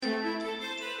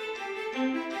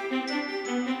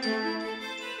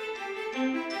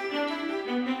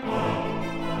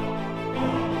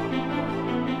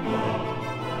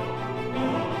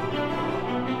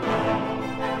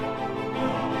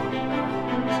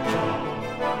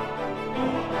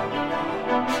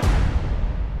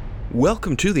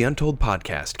Welcome to the Untold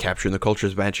podcast, capturing the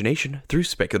culture's imagination through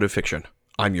speculative fiction.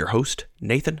 I'm your host,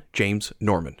 Nathan James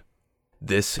Norman.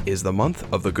 This is the month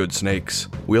of the Good Snakes.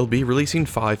 We'll be releasing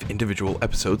 5 individual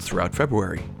episodes throughout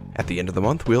February. At the end of the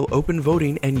month, we'll open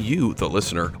voting and you, the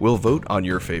listener, will vote on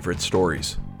your favorite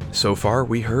stories. So far,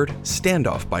 we heard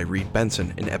Standoff by Reed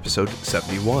Benson in episode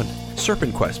 71,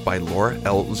 Serpent Quest by Laura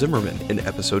L. Zimmerman in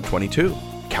episode 22,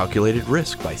 Calculated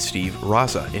Risk by Steve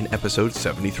Raza in episode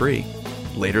 73.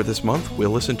 Later this month,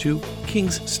 we'll listen to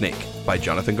King's Snake by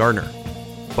Jonathan Gardner.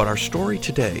 But our story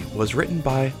today was written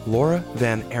by Laura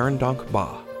van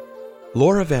Arendonk-Ba.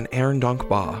 Laura van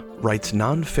Arendonk-Ba writes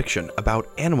non-fiction about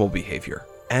animal behavior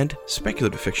and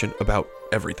speculative fiction about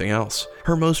everything else.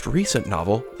 Her most recent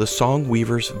novel, The Song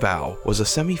Weaver's Vow, was a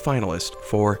semi-finalist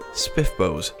for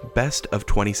SPIFBO's Best of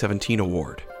 2017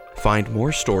 award. Find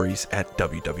more stories at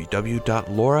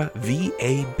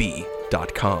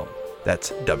www.lauravab.com.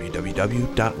 That's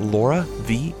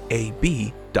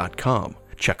www.lauravab.com.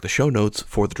 Check the show notes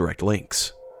for the direct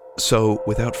links. So,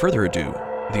 without further ado,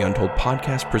 the Untold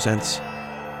podcast presents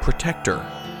Protector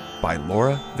by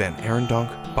Laura van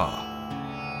Arendonk-Ba.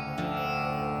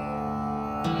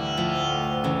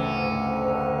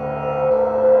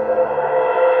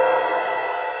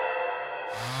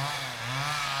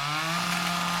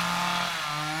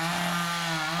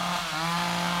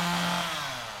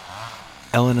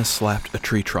 Elena slapped a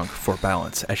tree trunk for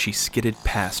balance as she skidded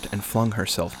past and flung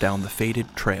herself down the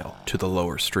faded trail to the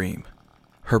lower stream.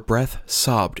 Her breath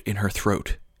sobbed in her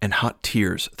throat, and hot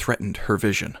tears threatened her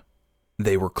vision.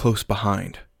 They were close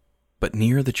behind, but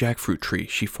near the jackfruit tree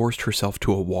she forced herself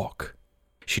to a walk.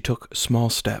 She took small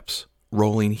steps,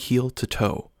 rolling heel to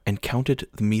toe, and counted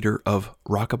the meter of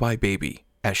Rockabye Baby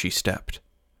as she stepped.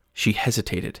 She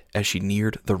hesitated as she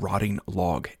neared the rotting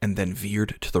log and then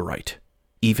veered to the right.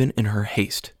 Even in her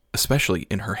haste, especially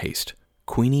in her haste,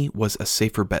 Queenie was a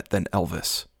safer bet than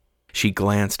Elvis. She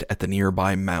glanced at the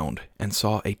nearby mound and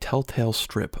saw a telltale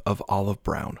strip of olive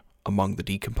brown among the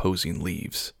decomposing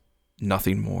leaves.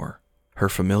 Nothing more. Her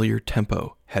familiar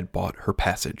tempo had bought her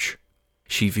passage.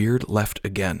 She veered left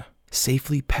again,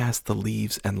 safely past the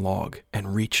leaves and log,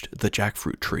 and reached the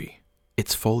jackfruit tree.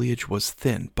 Its foliage was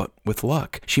thin, but with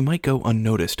luck, she might go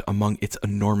unnoticed among its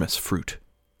enormous fruit.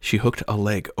 She hooked a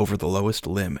leg over the lowest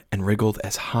limb and wriggled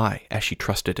as high as she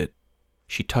trusted it.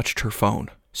 She touched her phone,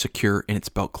 secure in its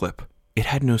belt clip. It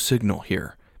had no signal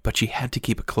here, but she had to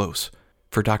keep it close,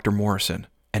 for Dr. Morrison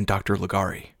and Dr.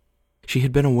 Ligari. She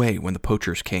had been away when the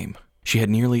poachers came. She had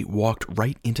nearly walked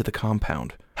right into the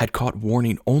compound, had caught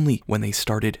warning only when they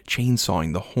started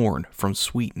chainsawing the horn from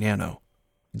Sweet Nano,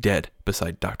 dead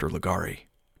beside Dr. Ligari.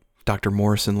 Dr.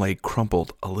 Morrison lay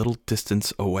crumpled a little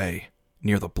distance away,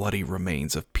 near the bloody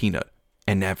remains of Peanut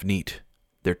and Navneet,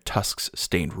 their tusks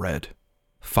stained red.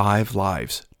 5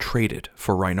 lives traded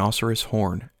for rhinoceros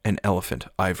horn and elephant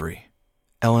ivory.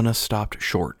 Elena stopped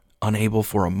short, unable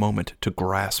for a moment to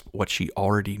grasp what she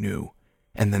already knew,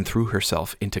 and then threw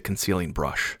herself into concealing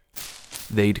brush.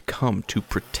 They'd come to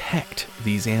protect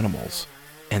these animals,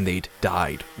 and they'd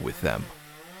died with them.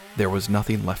 There was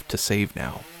nothing left to save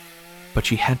now. But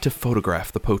she had to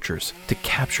photograph the poachers, to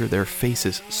capture their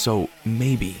faces so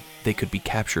maybe they could be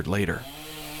captured later.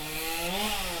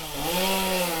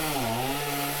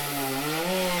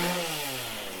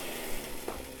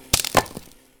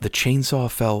 The chainsaw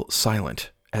fell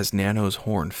silent as Nano's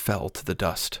horn fell to the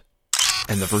dust,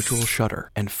 and the virtual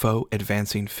shutter and faux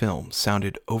advancing film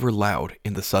sounded over loud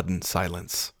in the sudden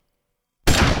silence.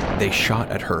 They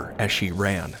shot at her as she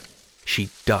ran.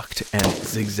 She ducked and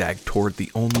zigzagged toward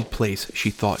the only place she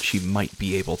thought she might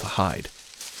be able to hide.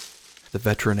 The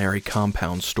veterinary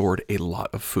compound stored a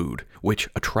lot of food, which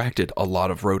attracted a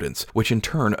lot of rodents, which in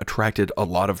turn attracted a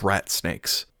lot of rat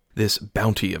snakes. This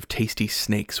bounty of tasty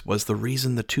snakes was the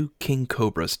reason the 2 king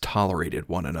cobras tolerated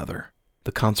one another.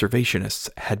 The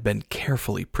conservationists had been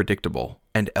carefully predictable,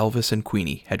 and Elvis and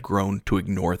Queenie had grown to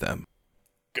ignore them.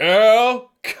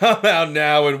 Girl, come out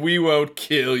now and we won't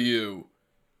kill you.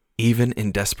 Even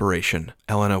in desperation,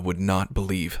 Elena would not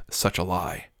believe such a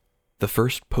lie. The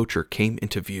first poacher came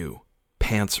into view,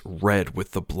 pants red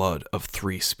with the blood of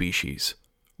 3 species,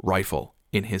 rifle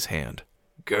in his hand.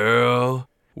 Girl,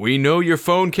 we know your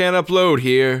phone can't upload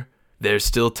here. There's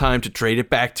still time to trade it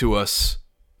back to us.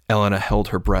 Elena held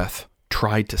her breath,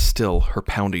 tried to still her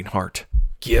pounding heart.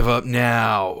 Give up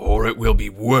now, or it will be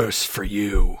worse for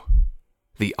you.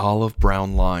 The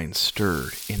olive-brown line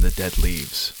stirred in the dead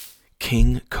leaves.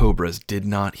 King cobras did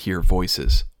not hear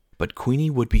voices, but Queenie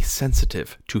would be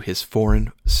sensitive to his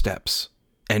foreign steps,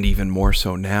 and even more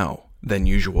so now than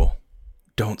usual.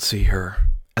 Don't see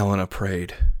her, Elena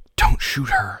prayed. Don't shoot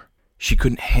her. She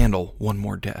couldn't handle one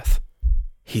more death.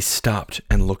 He stopped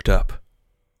and looked up.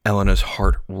 Elena's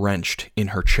heart wrenched in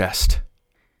her chest.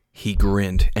 He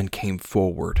grinned and came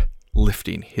forward,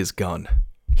 lifting his gun.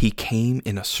 He came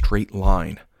in a straight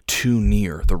line, too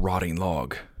near the rotting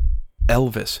log.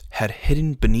 Elvis had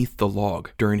hidden beneath the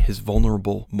log during his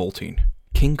vulnerable molting.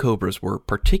 King cobras were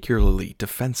particularly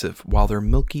defensive while their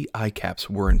milky eye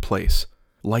caps were in place,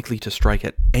 likely to strike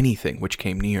at anything which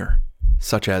came near,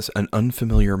 such as an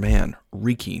unfamiliar man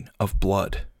reeking of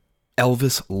blood.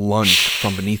 Elvis lunged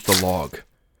from beneath the log,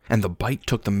 and the bite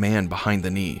took the man behind the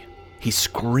knee. He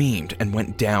screamed and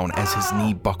went down as his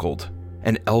knee buckled,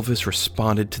 and Elvis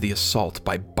responded to the assault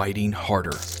by biting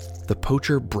harder. The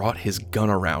poacher brought his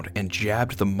gun around and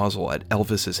jabbed the muzzle at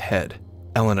Elvis's head.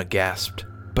 Elena gasped,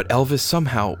 but Elvis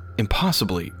somehow,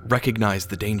 impossibly, recognized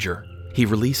the danger. He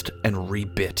released and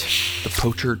rebit. The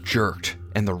poacher jerked,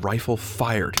 and the rifle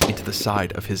fired into the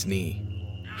side of his knee.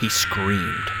 He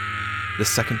screamed. The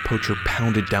second poacher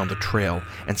pounded down the trail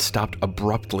and stopped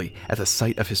abruptly at the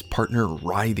sight of his partner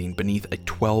writhing beneath a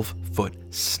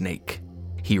 12-foot snake.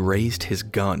 He raised his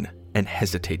gun and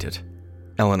hesitated.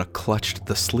 Elena clutched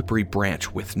the slippery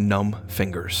branch with numb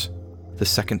fingers. The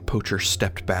second poacher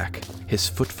stepped back, his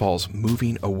footfalls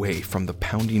moving away from the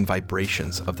pounding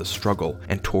vibrations of the struggle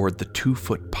and toward the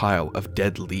 2-foot pile of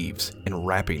dead leaves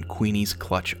enwrapping Queenie's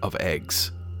clutch of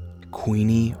eggs.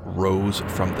 Queenie rose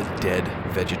from the dead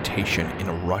vegetation in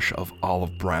a rush of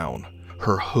olive brown.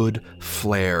 Her hood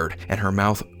flared and her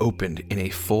mouth opened in a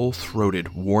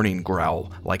full-throated warning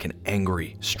growl like an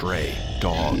angry stray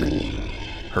dog.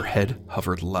 Her head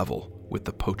hovered level with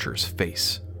the poacher's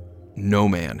face. No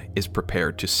man is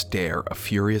prepared to stare a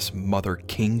furious mother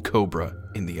king cobra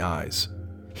in the eyes.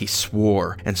 He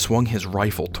swore and swung his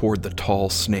rifle toward the tall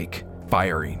snake,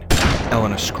 firing.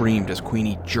 Elena screamed as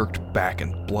Queenie jerked back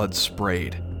and blood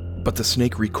sprayed. But the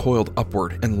snake recoiled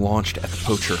upward and launched at the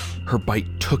poacher. Her bite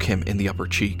took him in the upper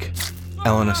cheek.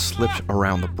 Elena slipped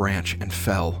around the branch and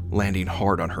fell, landing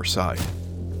hard on her side.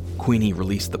 Queenie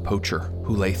released the poacher,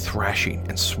 who lay thrashing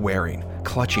and swearing,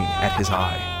 clutching at his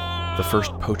eye. The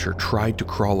first poacher tried to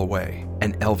crawl away,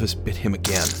 and Elvis bit him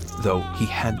again, though he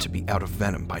had to be out of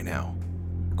venom by now.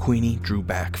 Queenie drew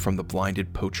back from the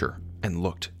blinded poacher and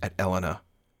looked at Elena.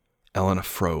 Elena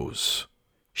froze.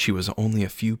 She was only a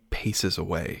few paces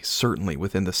away, certainly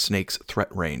within the snake's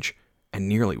threat range, and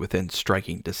nearly within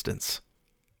striking distance.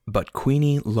 But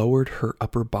Queenie lowered her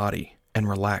upper body and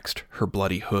relaxed her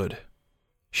bloody hood.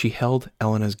 She held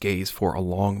Elena's gaze for a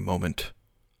long moment,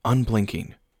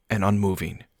 unblinking and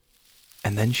unmoving,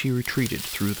 and then she retreated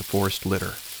through the forest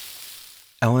litter.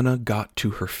 Elena got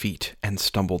to her feet and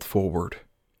stumbled forward,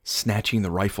 snatching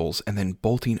the rifles and then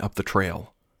bolting up the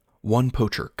trail. One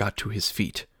poacher got to his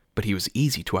feet, but he was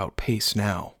easy to outpace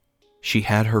now. She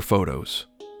had her photos,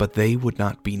 but they would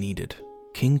not be needed.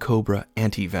 King Cobra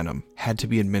anti-venom had to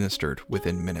be administered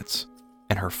within minutes,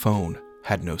 and her phone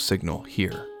had no signal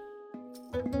here.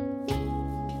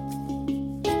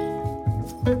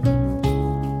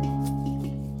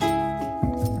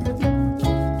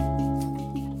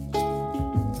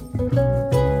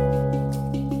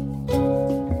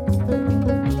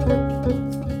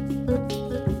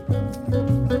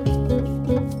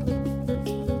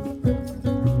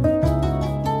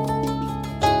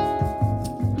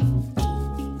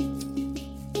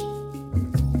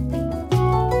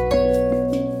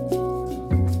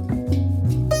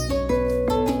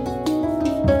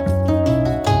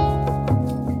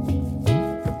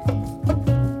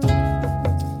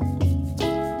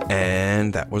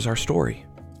 And that was our story.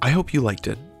 I hope you liked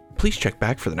it. Please check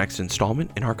back for the next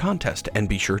installment in our contest, and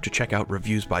be sure to check out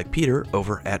reviews by Peter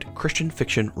over at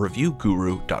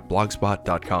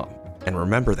christianfictionreviewguru.blogspot.com. And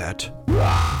remember that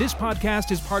this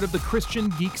podcast is part of the Christian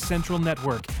Geek Central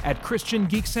Network at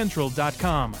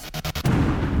christiangeekcentral.com.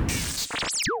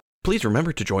 Please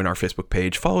remember to join our Facebook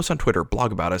page, follow us on Twitter,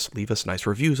 blog about us, leave us nice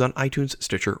reviews on iTunes,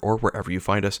 Stitcher, or wherever you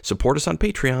find us, support us on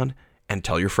Patreon, and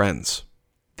tell your friends.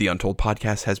 The Untold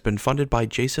podcast has been funded by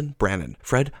Jason Brannon,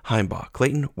 Fred Heimbach,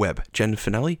 Clayton Webb, Jen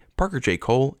Finelli, Parker J.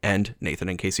 Cole, and Nathan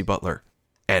and Casey Butler.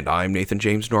 And I'm Nathan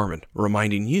James Norman,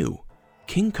 reminding you,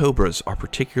 king cobras are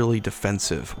particularly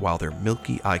defensive while their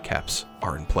milky eye caps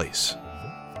are in place.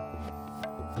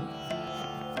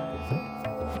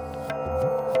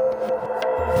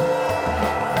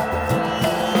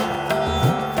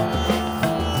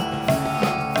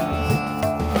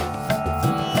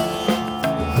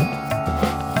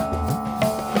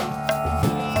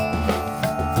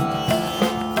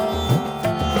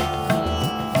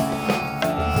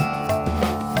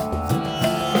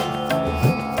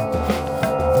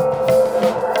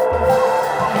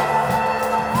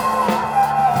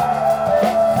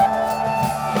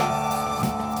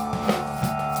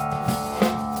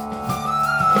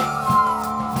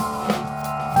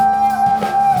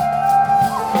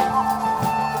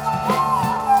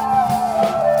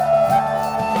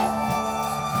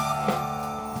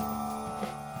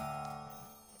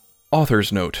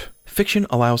 Author's note. Fiction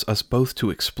allows us both to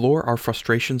explore our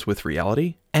frustrations with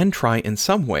reality and try in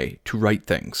some way to right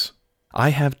things.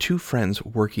 I have 2 friends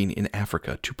working in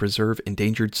Africa to preserve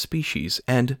endangered species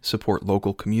and support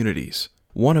local communities.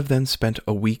 One of them spent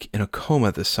a week in a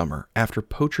coma this summer after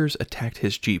poachers attacked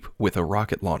his Jeep with a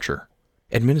rocket launcher.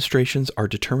 Administrations are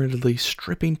determinedly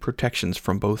stripping protections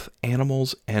from both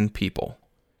animals and people.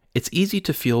 It's easy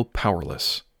to feel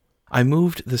powerless. I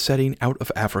moved the setting out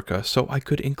of Africa so I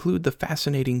could include the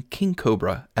fascinating King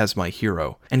Cobra as my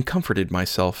hero, and comforted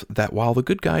myself that while the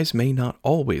good guys may not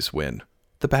always win,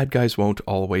 the bad guys won't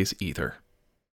always either.